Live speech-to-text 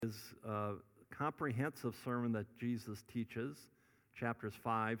a comprehensive sermon that Jesus teaches, chapters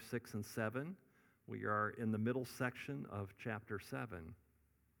 5, 6, and 7. We are in the middle section of chapter 7.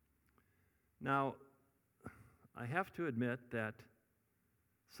 Now, I have to admit that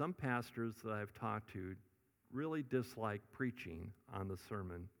some pastors that I've talked to really dislike preaching on the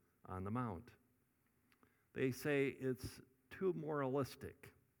Sermon on the Mount. They say it's too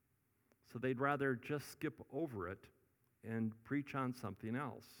moralistic, so they'd rather just skip over it and preach on something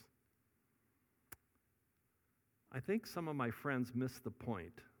else. I think some of my friends miss the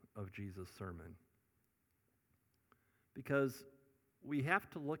point of Jesus' sermon, because we have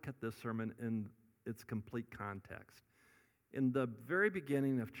to look at this sermon in its complete context. In the very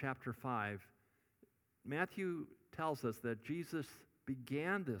beginning of chapter 5, Matthew tells us that Jesus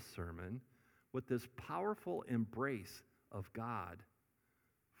began this sermon with this powerful embrace of God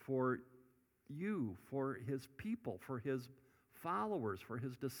for you, for his people, for his followers, for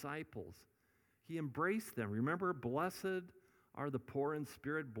his disciples. He embraced them. Remember, blessed are the poor in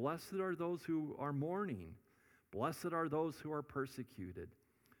spirit. Blessed are those who are mourning. Blessed are those who are persecuted.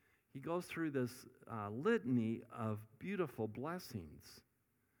 He goes through this litany of beautiful blessings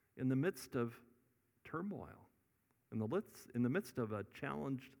in the midst of turmoil, in the midst of a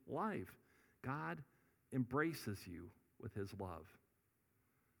challenged life. God embraces you with his love,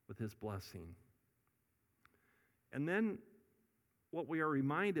 with his blessing. And then what we are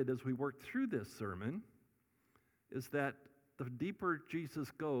reminded as we work through this sermon is that the deeper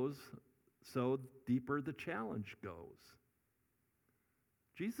Jesus goes, so deeper the challenge goes.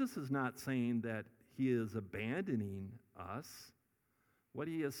 Jesus is not saying that he is abandoning us. What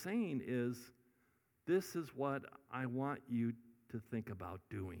he is saying is, this is what I want you to think about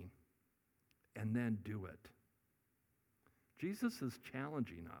doing, and then do it. Jesus is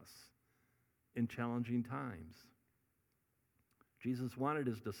challenging us in challenging times. Jesus wanted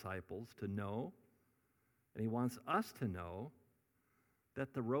his disciples to know, and he wants us to know,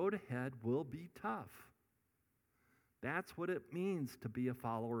 that the road ahead will be tough. That's what it means to be a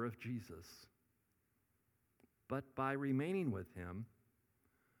follower of Jesus. But by remaining with him,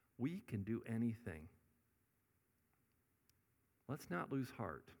 we can do anything. Let's not lose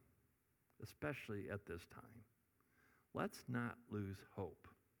heart, especially at this time. Let's not lose hope.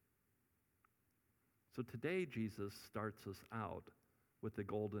 So today, Jesus starts us out with the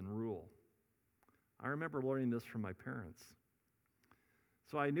golden rule. I remember learning this from my parents.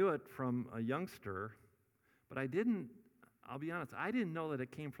 So I knew it from a youngster, but I'll be honest, I didn't know that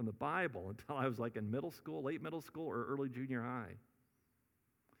it came from the Bible until I was like in middle school, late middle school, or early junior high.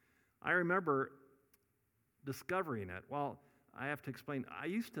 I remember discovering it. Well, I have to explain, I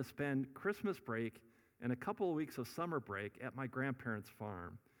used to spend Christmas break and a couple of weeks of summer break at my grandparents'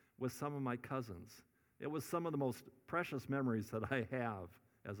 farm with some of my cousins. It was some of the most precious memories that I have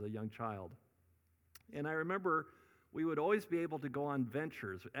as a young child. And I remember we would always be able to go on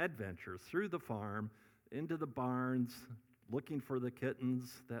adventures through the farm, into the barns, looking for the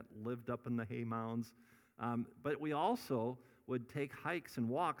kittens that lived up in the hay mounds. But we also would take hikes and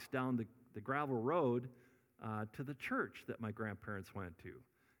walks down the gravel road to the church that my grandparents went to.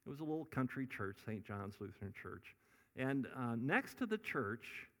 It was a little country church, St. John's Lutheran Church. And next to the church,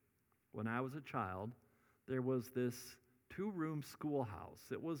 when I was a child, there was this 2-room schoolhouse.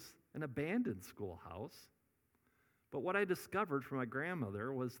 It was an abandoned schoolhouse. But what I discovered from my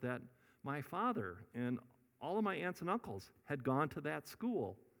grandmother was that my father and all of my aunts and uncles had gone to that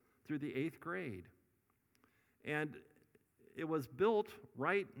school through the 8th grade. And it was built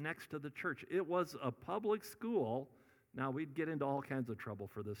right next to the church. It was a public school. Now, we'd get into all kinds of trouble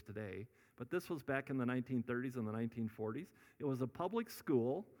for this today, but this was back in the 1930s and the 1940s. It was a public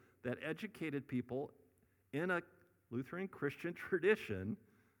school that educated people in a Lutheran Christian tradition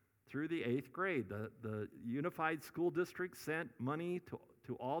through the 8th grade. The Unified School District sent money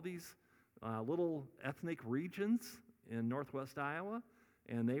to all these little ethnic regions in northwest Iowa,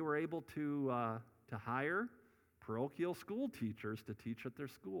 and they were able to hire parochial school teachers to teach at their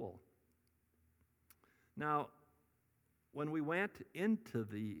school. Now, when we went into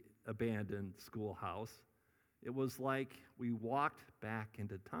the abandoned schoolhouse, it was like we walked back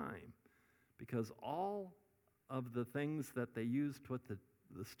into time, because all of the things that they used with the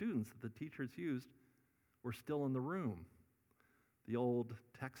students, that the teachers used, were still in the room. The old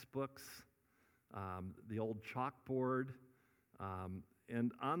textbooks, the old chalkboard,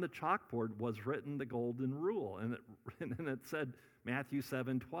 and on the chalkboard was written the golden rule, and it said Matthew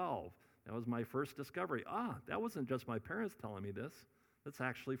 7:12. That was my first discovery. That wasn't just my parents telling me this. That's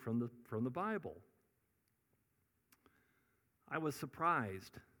actually from the Bible. I was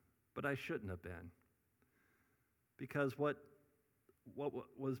surprised, but I shouldn't have been, because what what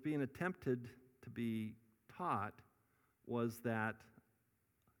was being attempted to be taught was that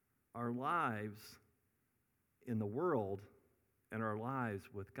our lives in the world and our lives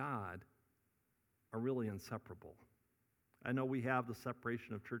with God are really inseparable. I know we have the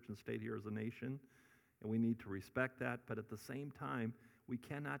separation of church and state here as a nation, and we need to respect that, but at the same time, we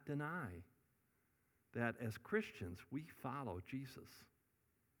cannot deny that as Christians, we follow Jesus.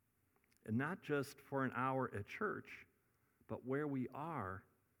 And not just for an hour at church, but where we are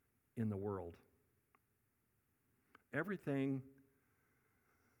in the world. Everything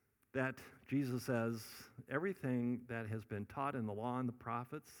that Jesus says, everything that has been taught in the law and the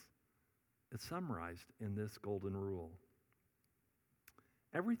prophets, is summarized in this golden rule.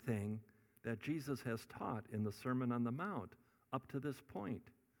 Everything that Jesus has taught in the Sermon on the Mount up to this point,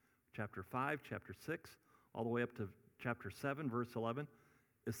 chapter 5, chapter 6, all the way up to chapter 7, verse 11,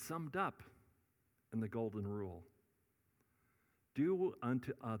 is summed up in the golden rule. Do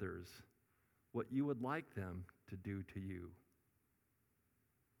unto others what you would like them to do to you.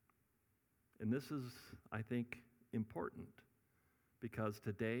 And this is, I think, important because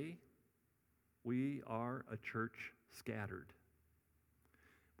today we are a church scattered.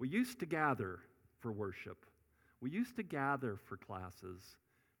 We used to gather for worship. We used to gather for classes.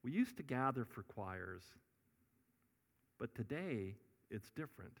 We used to gather for choirs. But today, it's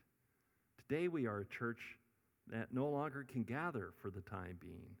different. Today we are a church that no longer can gather for the time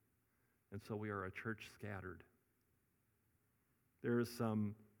being. And so we are a church scattered. There is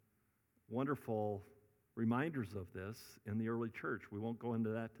some wonderful reminders of this in the early church. We won't go into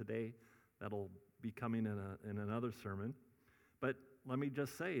that today. That'll be coming in another sermon. But let me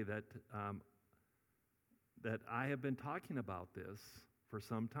just say that that I have been talking about this for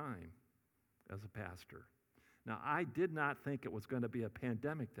some time as a pastor. Now, I did not think it was going to be a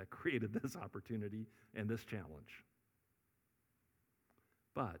pandemic that created this opportunity and this challenge.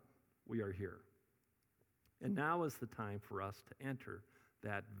 But we are here. And now is the time for us to enter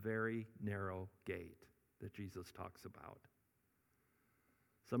that very narrow gate that Jesus talks about.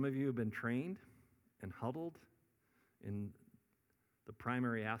 Some of you have been trained and huddled in the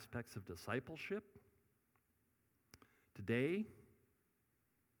primary aspects of discipleship. Today,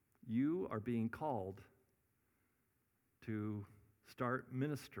 you are being called to start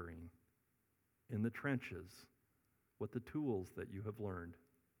ministering in the trenches with the tools that you have learned.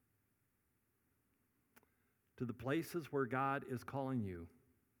 To the places where God is calling you.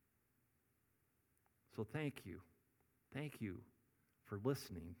 So thank you. Thank you for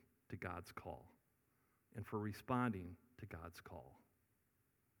listening to God's call and for responding to God's call.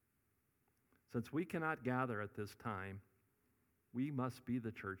 Since we cannot gather at this time, we must be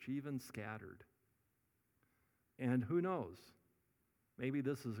the church, even scattered. And who knows? Maybe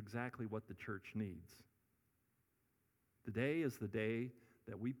this is exactly what the church needs. Today is the day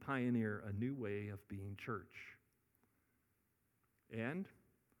that we pioneer a new way of being church. And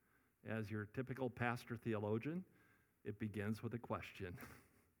as your typical pastor theologian, it begins with a question.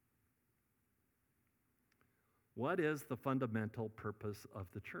 What is the fundamental purpose of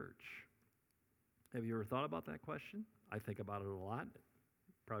the church? Have you ever thought about that question? I think about it a lot.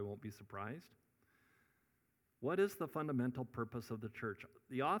 Probably won't be surprised. What is the fundamental purpose of the church?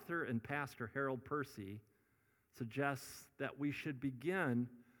 The author and pastor Harold Percy suggests that we should begin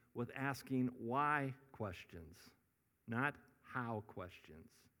with asking why questions, not how questions.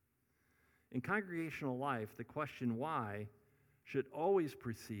 In congregational life, the question why should always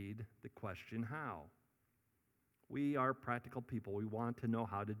precede the question how. We are practical people. We want to know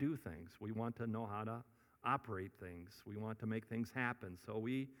how to do things. We want to know how to operate things. We want to make things happen. So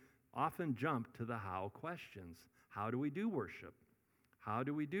we often jump to the how questions. How do we do worship? How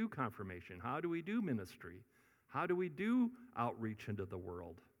do we do confirmation? How do we do ministry? How do we do outreach into the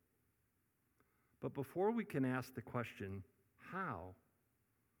world? But before we can ask the question, how,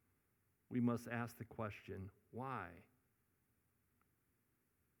 we must ask the question, why?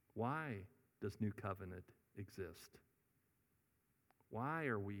 Why does New Covenant exist? Why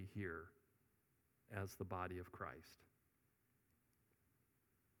are we here as the body of Christ?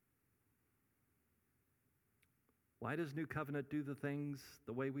 Why does New Covenant do the things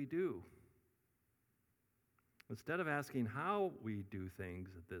the way we do? Instead of asking how we do things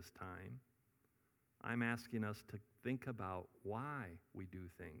at this time, I'm asking us to think about why we do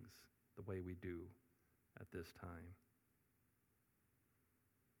things the way we do at this time.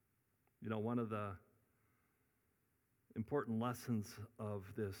 You know, one of the important lessons of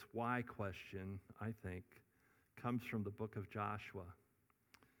this why question, I think, comes from the book of Joshua.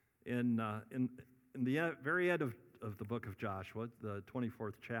 In the very end of the book of Joshua, the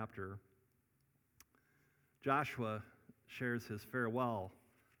 24th chapter, Joshua shares his farewell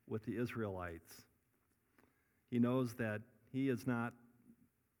with the Israelites. He knows that he is not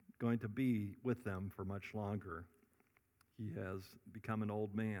going to be with them for much longer. He has become an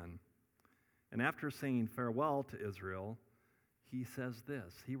old man. And after saying farewell to Israel, he says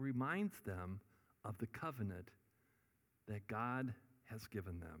this. He reminds them of the covenant that God has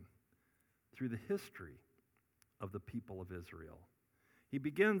given them through the history of the people of Israel. He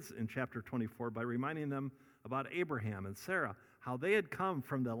begins in chapter 24 by reminding them about Abraham and Sarah, how they had come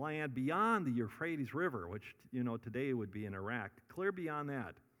from the land beyond the Euphrates River, which, today would be in Iraq, clear beyond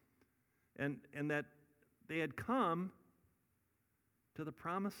that. And that they had come to the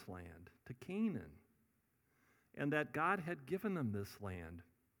promised land, to Canaan, and that God had given them this land,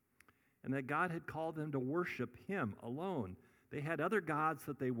 and that God had called them to worship him alone. They had other gods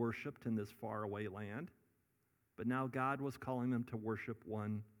that they worshiped in this faraway land, but now God was calling them to worship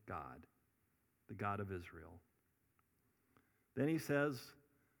one God, the God of Israel. Then he says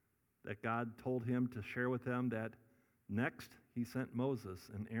that God told him to share with them that next he sent Moses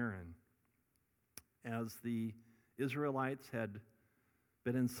and Aaron. As the Israelites had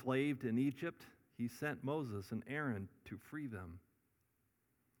been enslaved in Egypt, he sent Moses and Aaron to free them.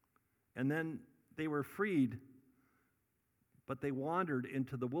 And then they were freed, but they wandered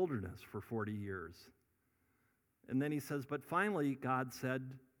into the wilderness for 40 years. And then he says, but finally God said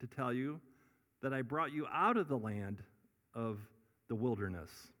to tell you that I brought you out of the land of the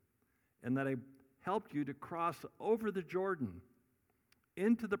wilderness, and that I helped you to cross over the Jordan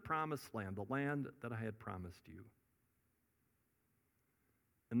into the promised land, the land that I had promised you.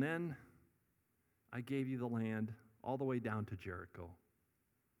 And then I gave you the land all the way down to Jericho.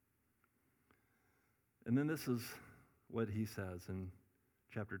 And then this is what he says in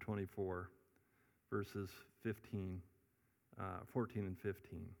chapter 24, verses 14 and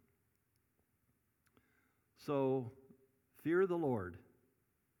 15. So fear the Lord,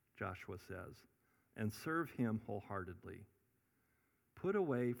 Joshua says, and serve him wholeheartedly. Put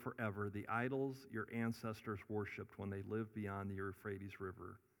away forever the idols your ancestors worshipped when they lived beyond the Euphrates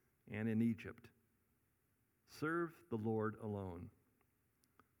River and in Egypt. Serve the Lord alone.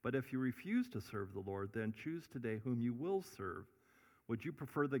 But if you refuse to serve the Lord, then choose today whom you will serve. Would you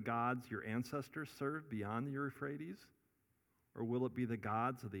prefer the gods your ancestors served beyond the Euphrates? Or will it be the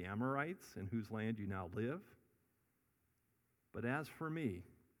gods of the Amorites in whose land you now live? But as for me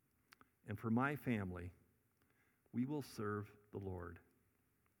and for my family, we will serve the Lord.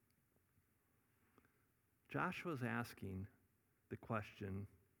 Joshua is asking the question,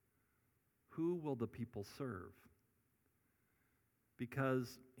 who will the people serve?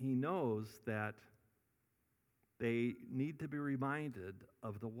 Because he knows that they need to be reminded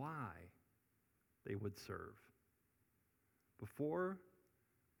of the why they would serve. Before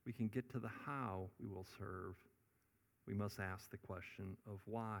we can get to the how we will serve, we must ask the question of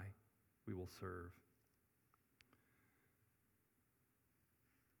why we will serve.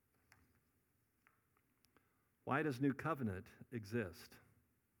 Why does New Covenant exist?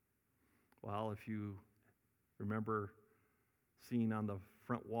 Well, if you remember seeing on the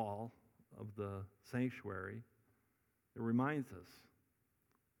front wall of the sanctuary, it reminds us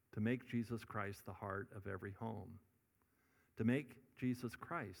to make Jesus Christ the heart of every home, to make Jesus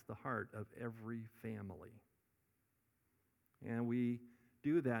Christ the heart of every family. And we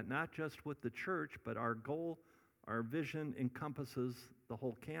do that not just with the church, but our goal, our vision encompasses the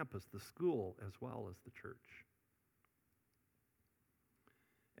whole campus, the school, as well as the church.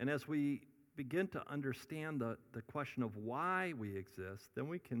 And as we begin to understand the question of why we exist, then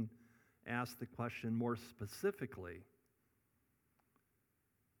we can ask the question more specifically.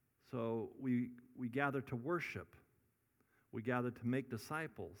 So we gather to worship, we gather to make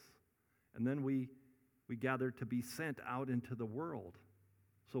disciples, and then we gather to be sent out into the world.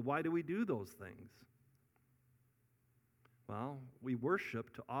 So why do we do those things? Well, we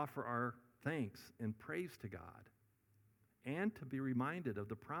worship to offer our thanks and praise to God, and to be reminded of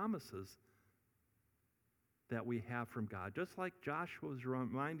the promises that we have from God. Just like Joshua was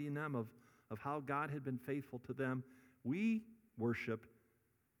reminding them of how God had been faithful to them, we worship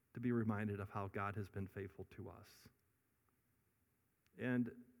to be reminded of how God has been faithful to us.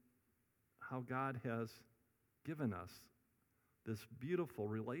 And how God has given us this beautiful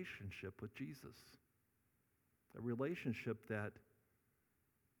relationship with Jesus. A relationship that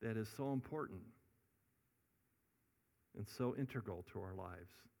is so important and so integral to our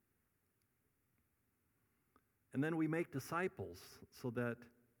lives. And then we make disciples so that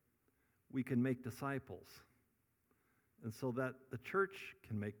we can make disciples, and so that the church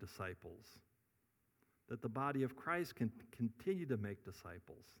can make disciples, that the body of Christ can continue to make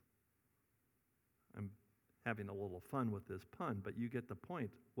disciples. I'm having a little fun with this pun, but you get the point.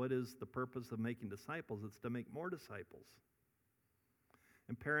 What is the purpose of making disciples? It's to make more disciples.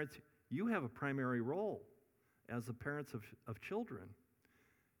 And parents, you have a primary role as the parents of children.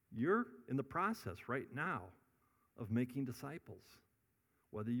 You're in the process right now of making disciples,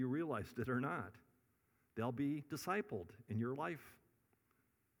 whether you realized it or not. They'll be discipled in your life.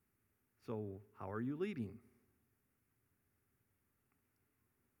 So how are you leading?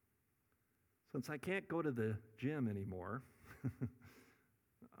 Since I can't go to the gym anymore,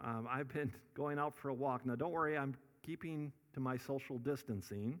 I've been going out for a walk. Now, don't worry, I'm keeping to my social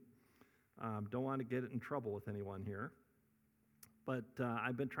distancing. Don't want to get in trouble with anyone here. But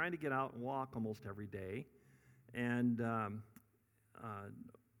I've been trying to get out and walk almost every day. And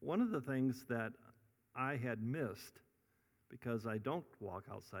one of the things that I had missed, because I don't walk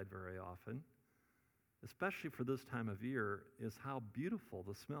outside very often, especially for this time of year, is how beautiful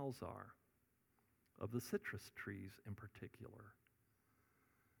the smells are of the citrus trees in particular.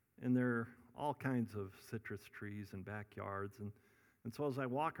 And there are all kinds of citrus trees in backyards. And so as I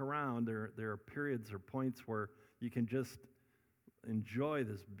walk around, there are periods or points where you can just enjoy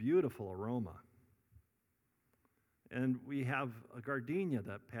this beautiful aroma. And we have a gardenia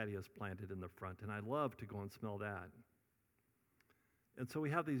that Patty has planted in the front, and I love to go and smell that. And so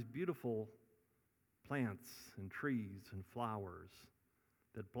we have these beautiful plants and trees and flowers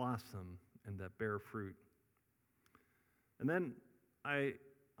that blossom and that bear fruit. And then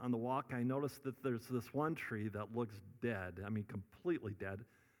on the walk, I noticed that there's this one tree that looks dead, completely dead.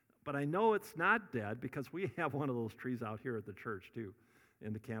 But I know it's not dead because we have one of those trees out here at the church too,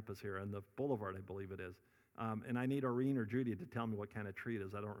 in the campus here, on the boulevard, I believe it is. And I need Irene or Judy to tell me what kind of tree it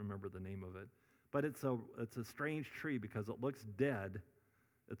is. I don't remember the name of it. But it's a strange tree because it looks dead,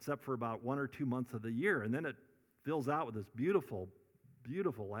 except for about 1 or 2 months of the year. And then it fills out with this beautiful,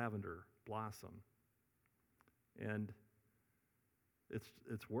 beautiful lavender blossom. And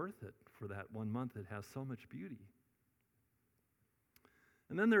it's worth it for that 1 month. It has so much beauty.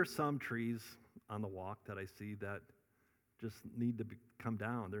 And then there's some trees on the walk that I see that just need to come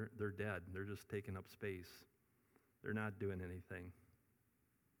down. They're dead. They're just taking up space. They're not doing anything.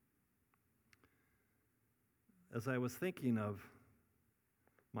 As I was thinking of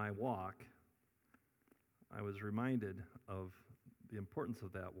my walk, I was reminded of the importance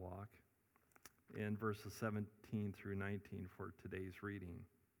of that walk in verses 17 through 19 for today's reading.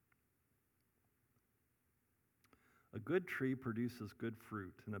 A good tree produces good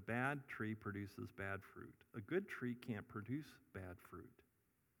fruit, and a bad tree produces bad fruit. A good tree can't produce bad fruit,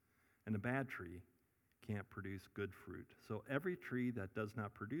 and a bad tree can't produce good fruit. So every tree that does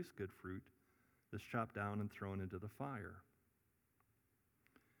not produce good fruit is chopped down and thrown into the fire.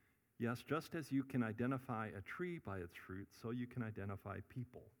 Yes, just as you can identify a tree by its fruit, so you can identify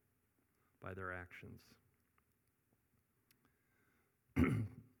people by their actions.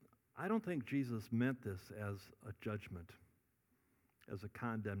 I don't think Jesus meant this as a judgment, as a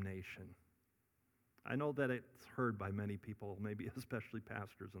condemnation. I know that it's heard by many people, maybe especially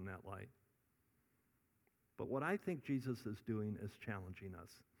pastors in that light. But what I think Jesus is doing is challenging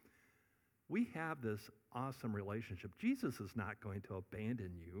us. We have this awesome relationship. Jesus is not going to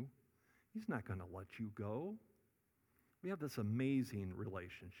abandon you. He's not going to let you go. We have this amazing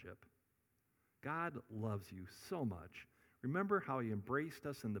relationship. God loves you so much. Remember how he embraced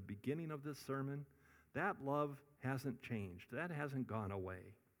us in the beginning of this sermon? That love hasn't changed. That hasn't gone away.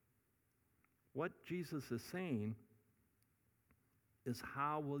 What Jesus is saying is,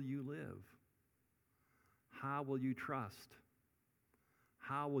 how will you live? How will you trust?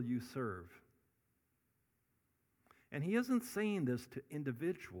 How will you serve? And he isn't saying this to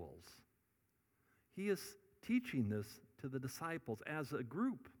individuals. He is teaching this to the disciples as a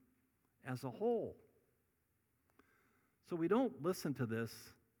group, as a whole. So we don't listen to this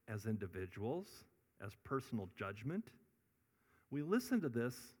as individuals, as personal judgment. We listen to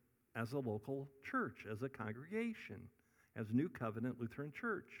this as a local church, as a congregation, as New Covenant Lutheran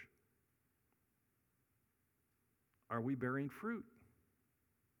Church. Are we bearing fruit?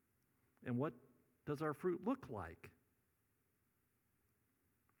 And what does our fruit look like?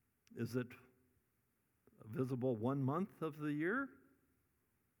 Is it visible 1 month of the year?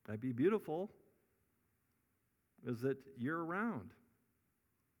 That'd be beautiful. Is it year-round?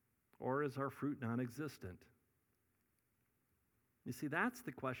 Or is our fruit non-existent? You see, that's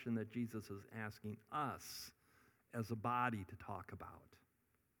the question that Jesus is asking us as a body to talk about.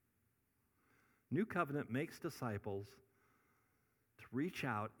 New Covenant makes disciples to reach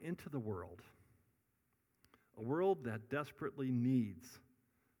out into the world, a world that desperately needs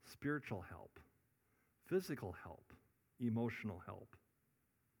spiritual help, physical help, emotional help.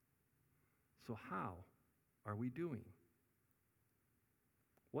 So how are we doing?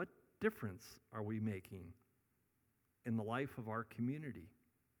 What difference are we making in the life of our community?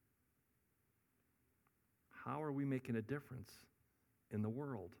 How are we making a difference in the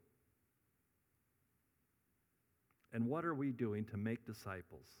world? And what are we doing to make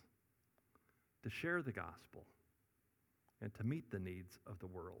disciples, to share the gospel, and to meet the needs of the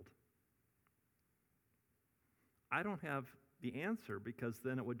world? I don't have the answer, because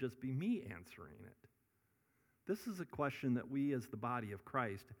then it would just be me answering it. This is a question that we as the body of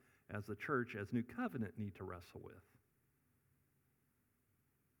Christ, as the church, as New Covenant, need to wrestle with.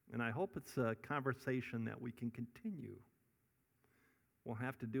 And I hope it's a conversation that we can continue. We'll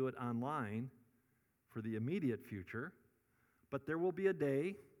have to do it online for the immediate future, but there will be a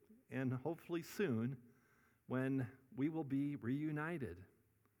day, and hopefully soon, when we will be reunited.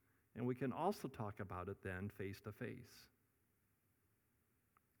 And we can also talk about it then face to face.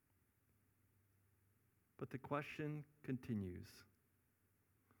 But the question continues,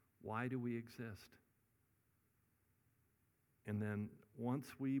 why do we exist? And then once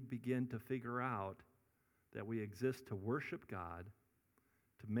we begin to figure out that we exist to worship God,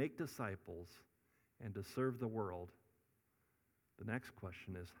 to make disciples, and to serve the world, the next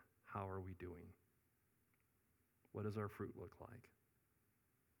question is, how are we doing? What does our fruit look like?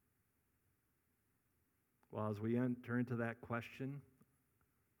 Well, as we enter into that question,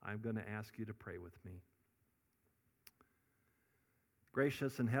 I'm going to ask you to pray with me.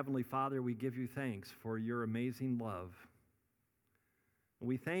 Gracious and Heavenly Father, we give you thanks for your amazing love.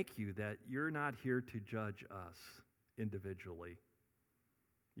 We thank you that you're not here to judge us individually.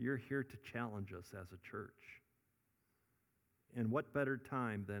 You're here to challenge us as a church. And what better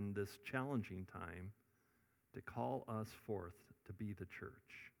time than this challenging time to call us forth to be the church?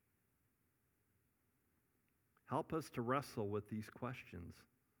 Help us to wrestle with these questions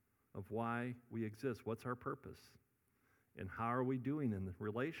of why we exist. What's our purpose? And how are we doing in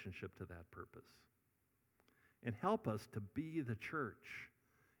relationship to that purpose? And help us to be the church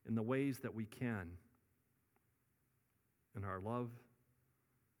in the ways that we can, in our love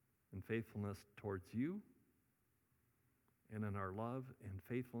and faithfulness towards you, and in our love and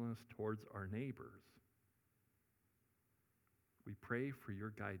faithfulness towards our neighbors. We pray for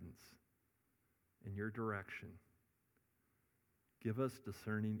your guidance and your direction. Give us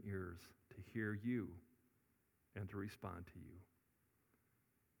discerning ears to hear you and to respond to you.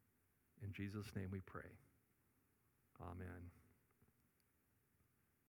 In Jesus' name we pray. Amen.